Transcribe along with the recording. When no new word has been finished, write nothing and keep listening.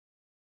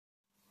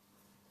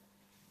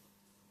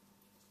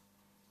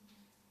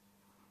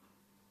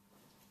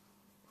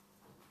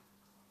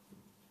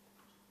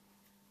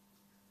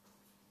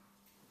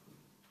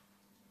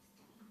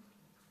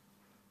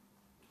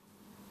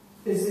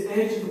Is the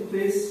edge of a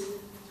place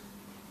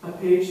a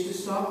page to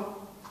stop?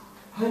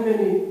 How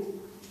many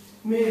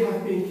may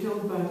have been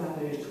killed by that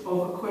edge,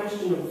 of a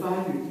question of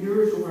value,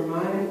 yours over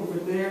mine, over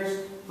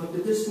theirs, but the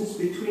distance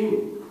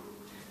between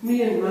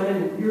me and mine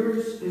and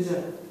yours is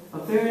a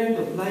variant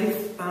of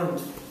life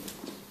and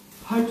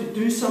how to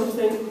do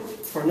something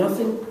for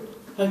nothing,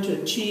 how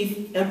to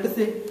achieve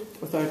empathy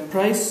without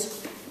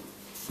price,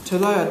 to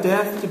allow a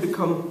death to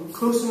become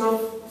close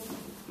enough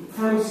to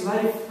premise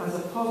life as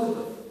a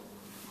positive.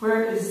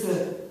 Where is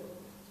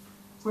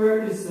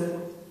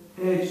the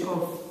edge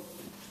of,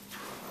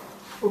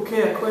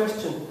 okay, a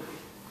question.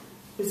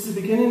 It's the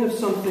beginning of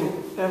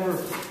something ever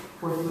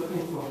worth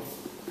looking for.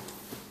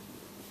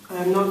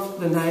 I am not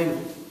the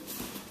Nile.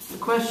 The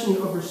question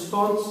of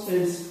response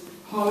is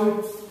how,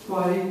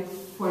 why,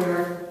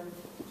 where,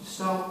 to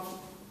stop.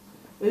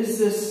 Is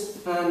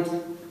this, and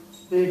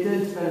they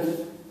did,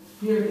 and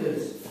here it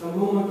is, a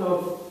moment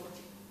of,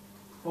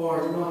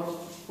 or not,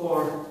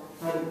 or,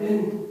 and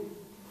in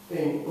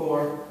being,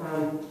 or,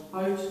 and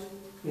out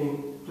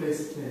being,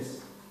 place to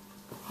place.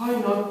 How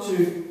not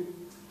to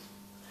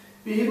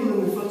be able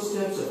in the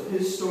footsteps of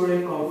his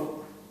story,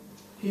 of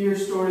her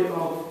story,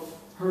 of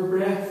her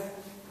breath,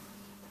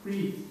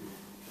 breathe,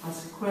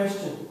 ask a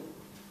question.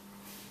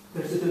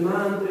 There's a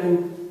demand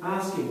in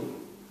asking.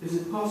 Is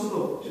it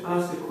possible to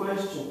ask a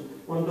question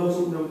one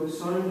doesn't know the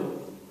sound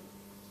of?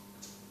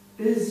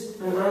 Is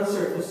an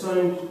answer a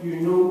sound you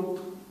know?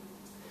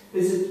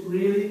 Is it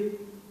really?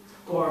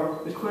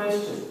 Or the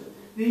question.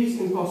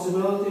 These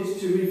impossibilities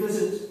to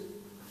revisit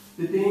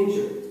the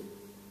danger,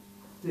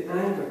 the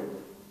anger,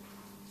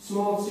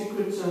 small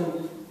secrets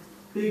and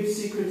big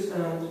secrets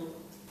and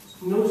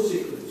no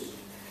secrets.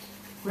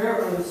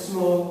 Where are the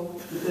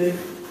small, the big,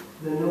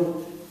 the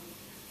no?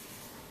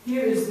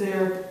 Here is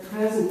their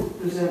present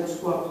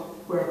presents what,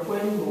 where,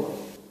 when more.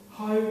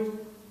 How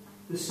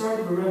the start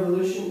of a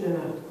revolution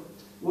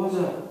was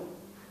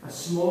a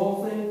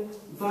small thing,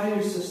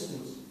 value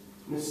systems,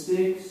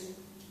 mistakes,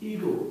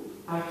 ego,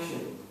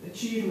 action,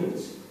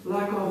 achievements,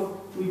 lack of,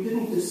 we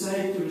didn't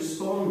decide to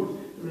respond.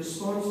 The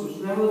response was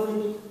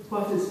relevant.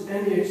 What is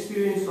any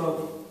experience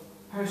of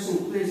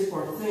person, place,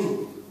 or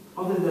thing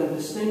other than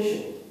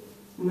distinction?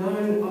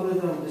 Noun other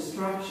than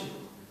distraction.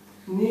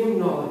 Name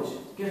knowledge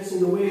gets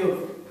in the way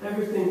of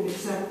everything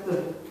except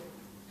the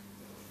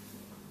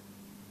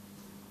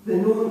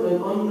known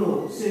and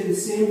unknown say the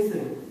same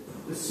thing.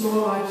 The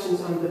small actions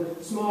and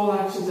the small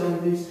actions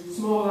and these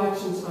small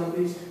actions and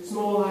these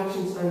small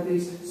actions and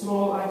these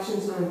small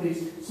actions and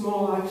these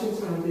small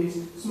actions and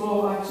these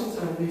small actions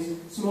and these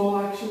small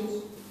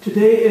actions.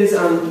 Today is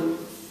an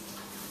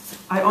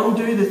I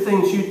undo the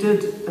things you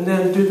did and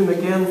then do them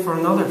again for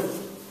another.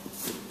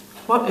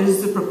 What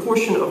is the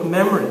proportion of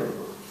memory?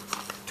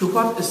 To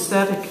what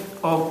aesthetic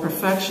of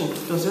perfection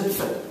does it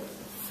fit?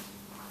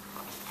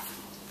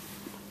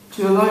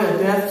 To allow a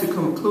death to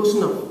come close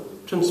enough,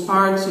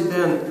 transparency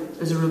then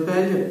is a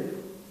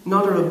rebellion,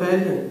 not a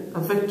rebellion, a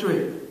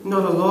victory,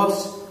 not a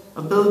loss,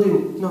 a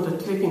building, not a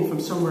taking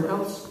from somewhere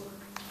else.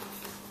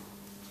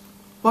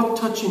 What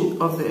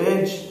touching of the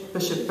edge,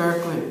 Bishop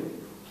Berkeley,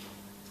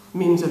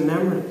 means a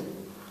memory?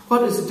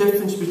 What is the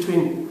difference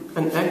between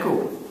an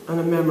echo and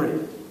a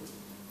memory?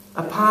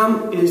 A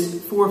palm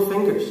is 4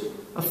 fingers,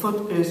 a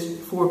foot is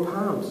 4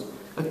 palms,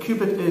 a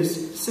cubit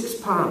is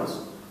 6 palms,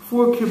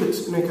 4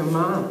 cubits make a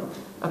man,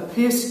 a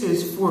pace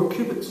is 4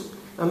 cubits,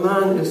 a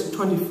man is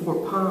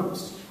 24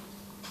 palms.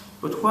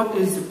 But what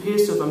is the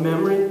pace of a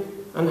memory,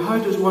 and how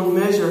does one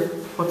measure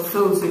what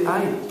fills the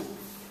eye?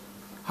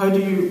 How do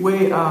you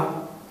weigh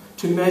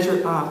to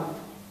measure a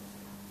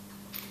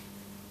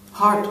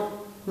heart,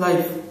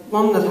 life,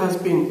 one that has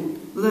been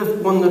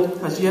lived, one that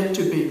has yet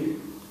to be?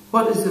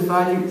 What is the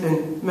value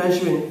in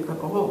measuring at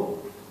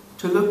all?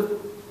 To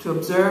look, to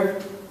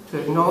observe, to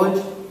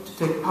acknowledge, to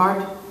take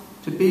part,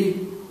 to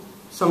be.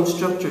 Some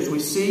structures we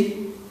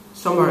see,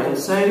 some are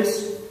inside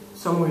us,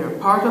 some we are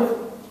part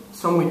of,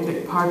 some we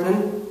take part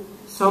in,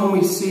 some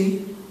we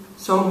see,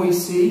 some we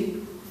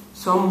see,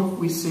 some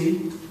we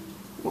see,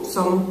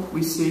 some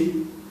we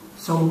see,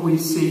 some we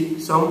see,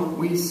 some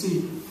we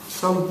see,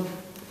 some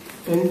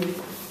in,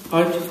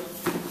 out,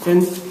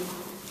 in,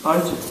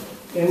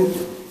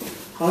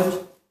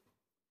 out,